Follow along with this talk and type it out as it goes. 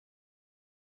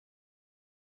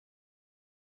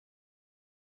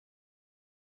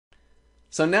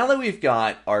So now that we've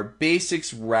got our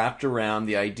basics wrapped around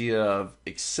the idea of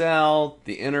Excel,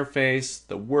 the interface,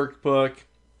 the workbook,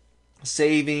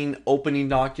 saving, opening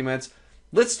documents,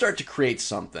 let's start to create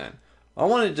something. I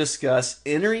want to discuss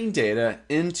entering data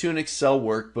into an Excel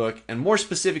workbook and more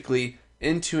specifically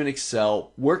into an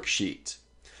Excel worksheet.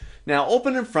 Now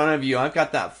open in front of you, I've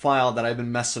got that file that I've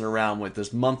been messing around with,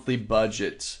 this monthly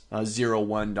budget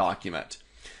 01 document.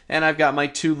 And I've got my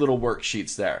two little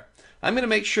worksheets there. I'm going to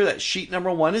make sure that sheet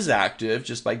number 1 is active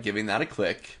just by giving that a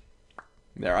click.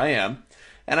 There I am.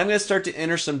 And I'm going to start to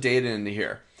enter some data into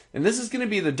here. And this is going to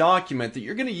be the document that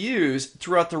you're going to use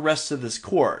throughout the rest of this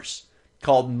course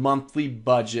called Monthly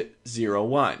Budget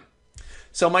 01.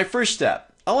 So my first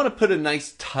step, I want to put a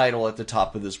nice title at the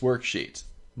top of this worksheet,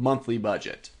 Monthly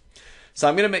Budget. So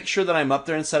I'm going to make sure that I'm up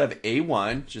there instead of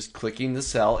A1, just clicking the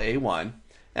cell A1,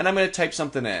 and I'm going to type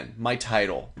something in, my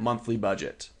title, Monthly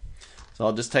Budget. So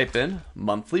I'll just type in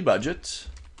Monthly Budget,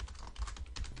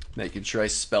 making sure I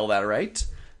spell that right.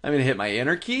 I'm going to hit my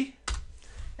Enter key,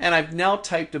 and I've now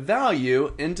typed a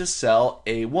value into cell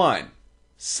A1.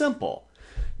 Simple.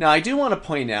 Now I do want to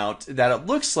point out that it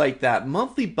looks like that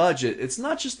monthly budget, it's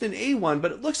not just in A1,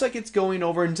 but it looks like it's going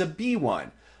over into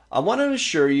B1. I want to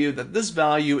assure you that this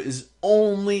value is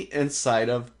only inside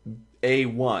of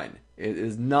A1. It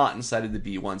is not inside of the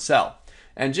B1 cell.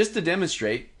 And just to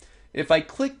demonstrate, if I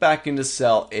click back into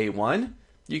cell A1,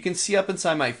 you can see up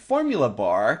inside my formula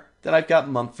bar that I've got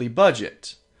monthly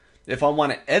budget. If I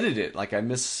want to edit it, like I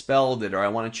misspelled it or I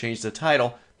want to change the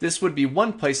title, this would be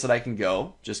one place that I can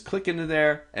go, just click into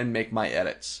there and make my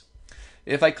edits.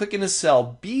 If I click into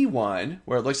cell B1,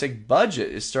 where it looks like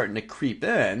budget is starting to creep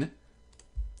in,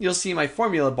 you'll see my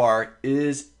formula bar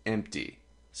is empty.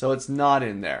 So it's not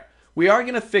in there. We are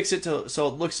going to fix it so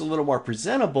it looks a little more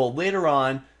presentable later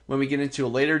on when we get into a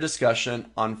later discussion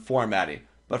on formatting.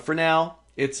 But for now,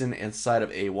 it's inside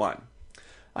of A1.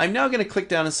 I'm now going to click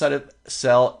down inside of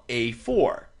cell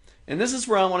A4. And this is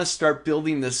where I want to start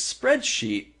building this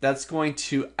spreadsheet that's going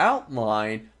to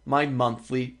outline my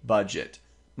monthly budget,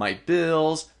 my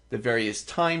bills, the various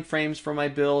time frames for my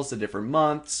bills, the different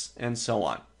months, and so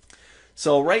on.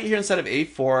 So right here inside of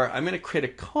A4, I'm going to create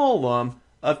a column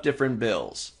of different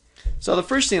bills. So the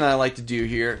first thing I like to do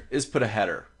here is put a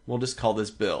header. We'll just call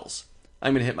this bills.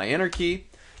 I'm going to hit my Enter key,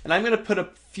 and I'm going to put a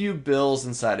few bills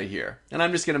inside of here. And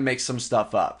I'm just going to make some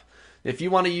stuff up. If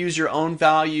you want to use your own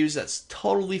values, that's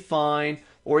totally fine.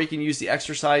 Or you can use the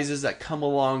exercises that come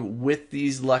along with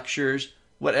these lectures,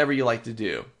 whatever you like to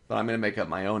do. But I'm going to make up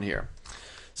my own here.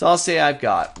 So I'll say I've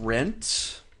got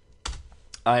rent.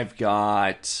 I've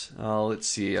got, let's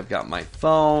see, I've got my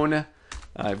phone.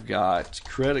 I've got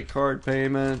credit card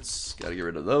payments. Got to get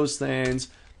rid of those things.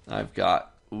 I've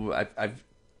got, you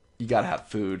got to have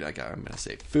food. I'm going to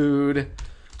say food.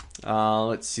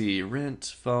 Let's see,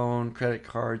 rent, phone, credit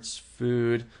cards,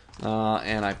 food,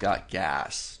 and I've got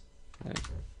gas.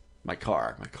 My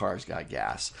car's got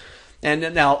gas.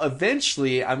 And now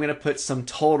eventually I'm going to put some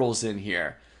totals in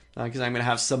here because I'm going to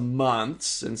have some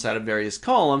months inside of various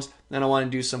columns, and I want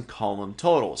to do some column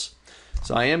totals.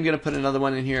 So I am going to put another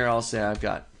one in here. I'll say I've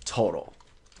got total.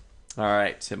 All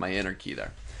right, hit my Enter key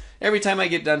there. Every time I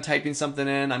get done typing something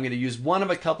in, I'm going to use one of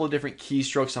a couple of different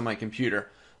keystrokes on my computer.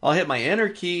 I'll hit my Enter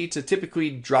key to typically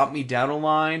drop me down a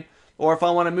line, or if I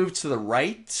want to move to the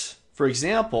right, for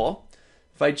example,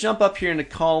 if I jump up here into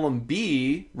column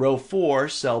B, row 4,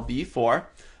 cell B4,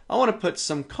 I want to put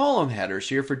some column headers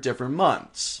here for different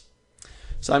months.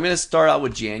 So I'm going to start out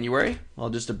with January.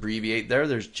 I'll just abbreviate there.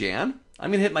 There's Jan.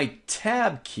 I'm going to hit my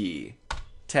Tab key.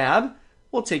 Tab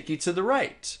will take you to the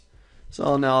right.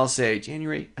 So now I'll say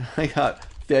January, I got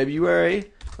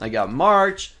February, I got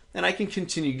March, and I can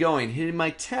continue going, hitting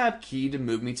my Tab key to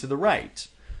move me to the right.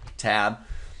 Tab.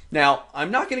 Now,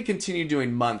 I'm not going to continue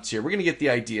doing months here. We're going to get the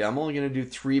idea. I'm only going to do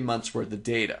 3 months worth of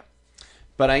data.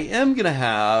 But I am going to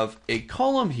have a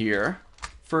column here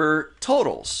for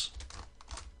totals.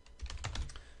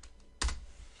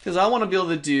 Because I want to be able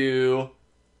to do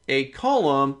a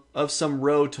column of some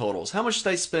row totals. How much did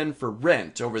I spend for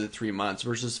rent over the 3 months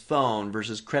versus phone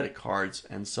versus credit cards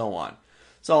and so on.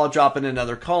 So I'll drop in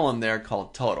another column there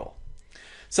called total.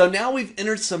 So now we've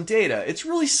entered some data. It's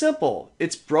really simple.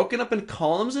 It's broken up in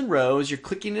columns and rows. You're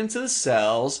clicking into the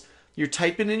cells. You're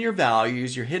typing in your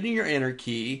values. You're hitting your Enter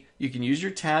key. You can use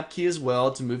your Tab key as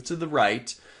well to move to the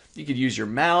right. You could use your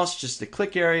mouse just to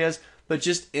click areas, but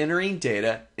just entering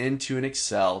data into an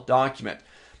Excel document.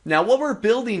 Now what we're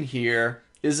building here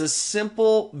is a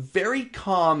simple, very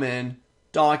common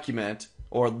document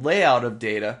or layout of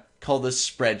data called a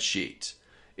spreadsheet.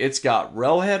 It's got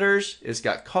row headers, it's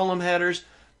got column headers.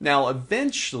 Now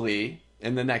eventually,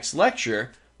 in the next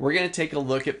lecture, we're going to take a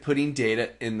look at putting data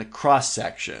in the cross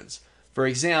sections. For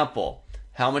example,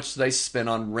 how much did I spend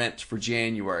on rent for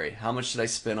January? How much did I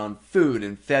spend on food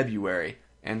in February?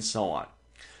 And so on.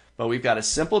 But we've got a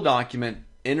simple document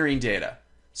entering data.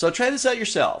 So try this out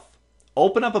yourself.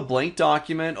 Open up a blank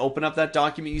document, open up that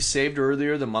document you saved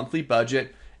earlier, the monthly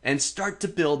budget, and start to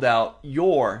build out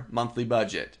your monthly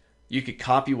budget. You could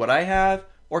copy what I have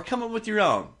or come up with your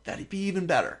own. That'd be even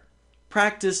better.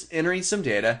 Practice entering some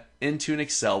data into an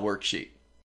Excel worksheet.